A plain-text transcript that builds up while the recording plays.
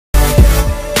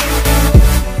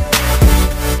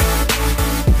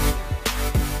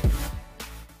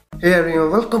Hey everyone,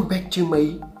 welcome back to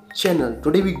my channel.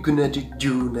 Today we're gonna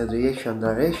do another reaction. The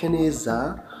reaction is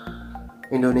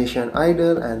Indonesian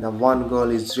Idol, and the one girl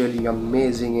is really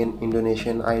amazing in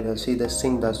Indonesian Idol. See, they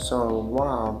sing the song.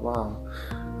 Wow, wow.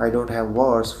 I don't have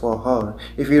words for her.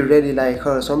 If you really like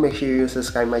her, so make sure you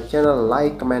subscribe my channel,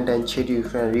 like, comment, and share to your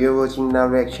friends. You're watching now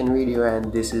reaction video,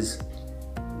 and this is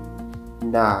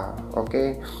now.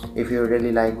 Okay, if you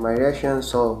really like my reaction,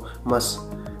 so must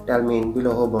tell me in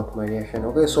below about my reaction.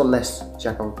 Okay, so let's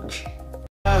check out this.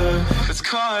 It's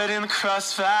caught in the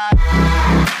crossfire.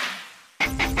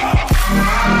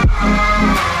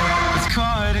 It's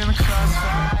caught in the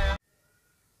crossfire.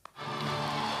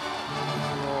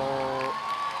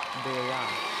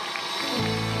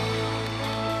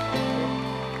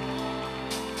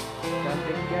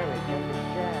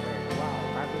 Wow,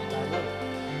 bagus banget.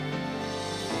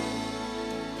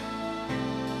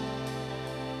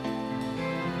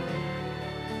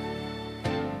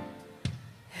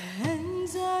 And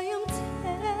I am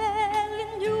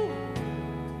telling you,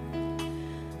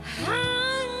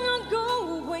 I'm not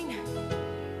going.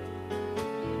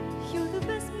 You're the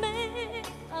best man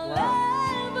I'll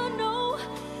ever know.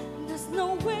 There's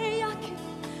no way I can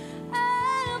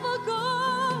ever go.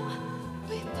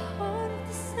 We're part of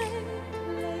the same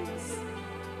place.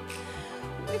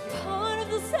 We're part of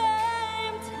the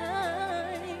same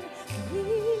time. We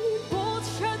both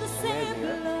share the same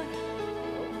blood.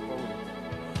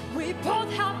 We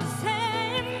both have the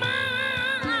same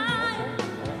mind.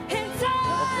 In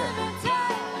time,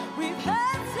 we've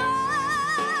had so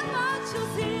much to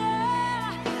see.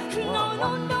 No, no,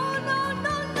 no, no,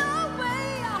 no, no way.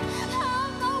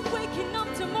 I'm not waking up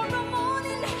tomorrow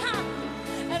morning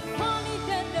and finding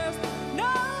that there's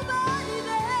nobody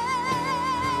there.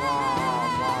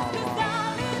 'Cause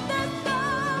darling, there's no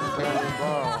way.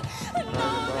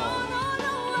 No, no, no,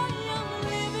 no way. I'm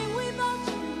living without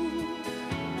you.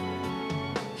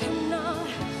 I'm not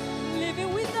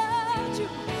living without you.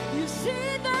 You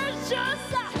see, there's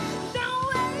just no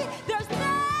way. There's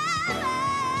no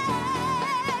way.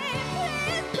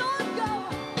 Please don't go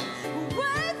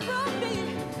away from me.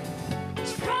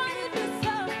 Try me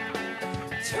some.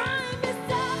 Try me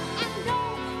some. I know,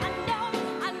 I know,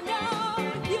 I know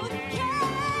you can.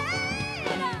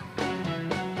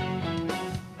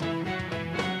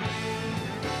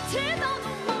 Tears on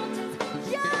the mountains,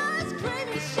 you're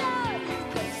screaming, shout. You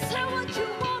can say what you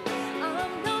want.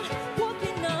 I'm not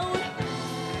walking out.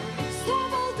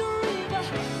 Swallow the river,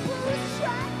 push,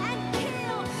 try and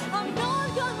kill. I'm not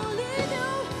gonna leave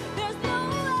you. There's no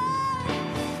way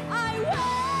I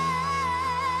will.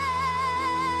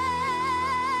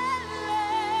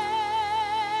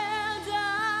 And I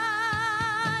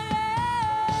am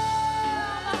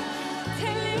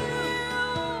telling you,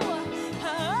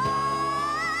 I'm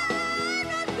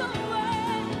not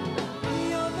going.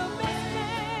 You're the best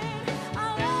man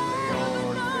I'll ever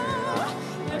know.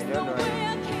 There's no way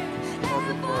I can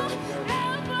ever, no,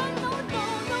 no, no,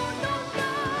 no,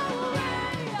 no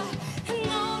way.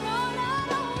 No, no, no,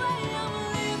 no way. I'm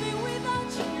living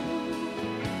without you.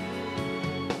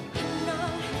 I'm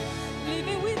not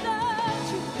living without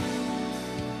you.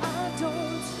 I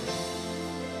don't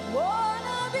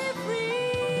wanna be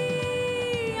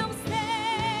free. I'm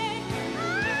staying.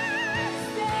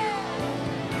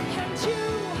 And you,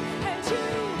 and you,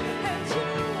 and you,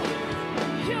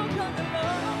 you're gonna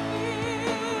love me.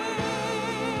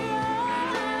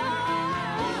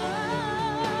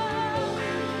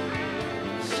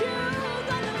 You're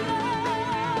gonna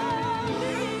love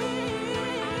me.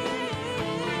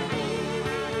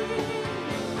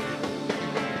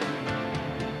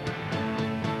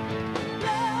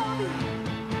 Love me,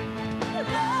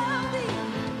 love me,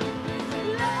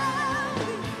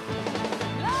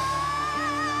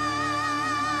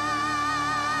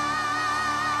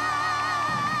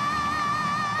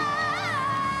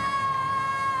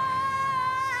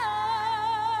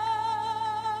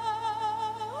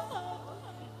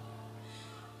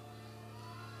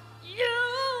 you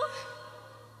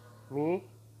Me?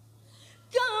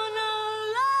 gonna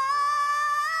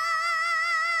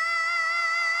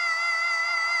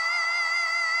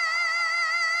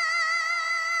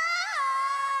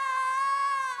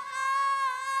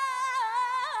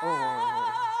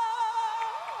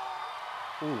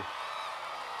Ooh.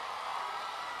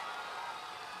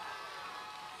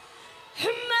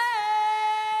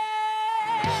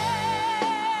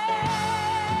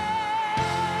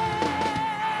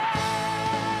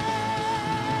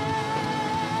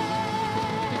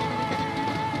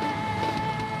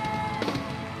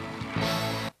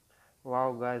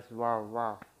 Wow guys,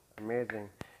 wow, amazing.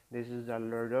 This is the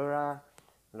LYODRA.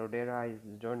 LYODRA is,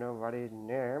 don't know what is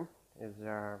name. is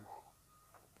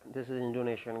this is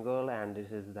Indonesian girl, and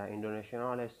this is the Indonesian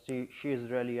artist. She is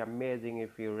really amazing.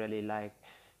 If you really like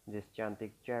this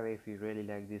Chantik Cherry, if you really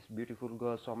like this beautiful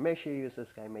girl, so make sure you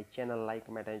subscribe my channel, like,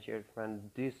 comment and share, friends.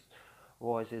 This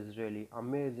voice is really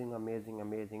amazing, amazing,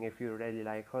 amazing. If you really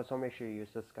like her, so make sure you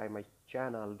subscribe my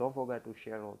channel. Don't forget to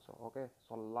share also. Okay,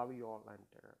 so love you all, and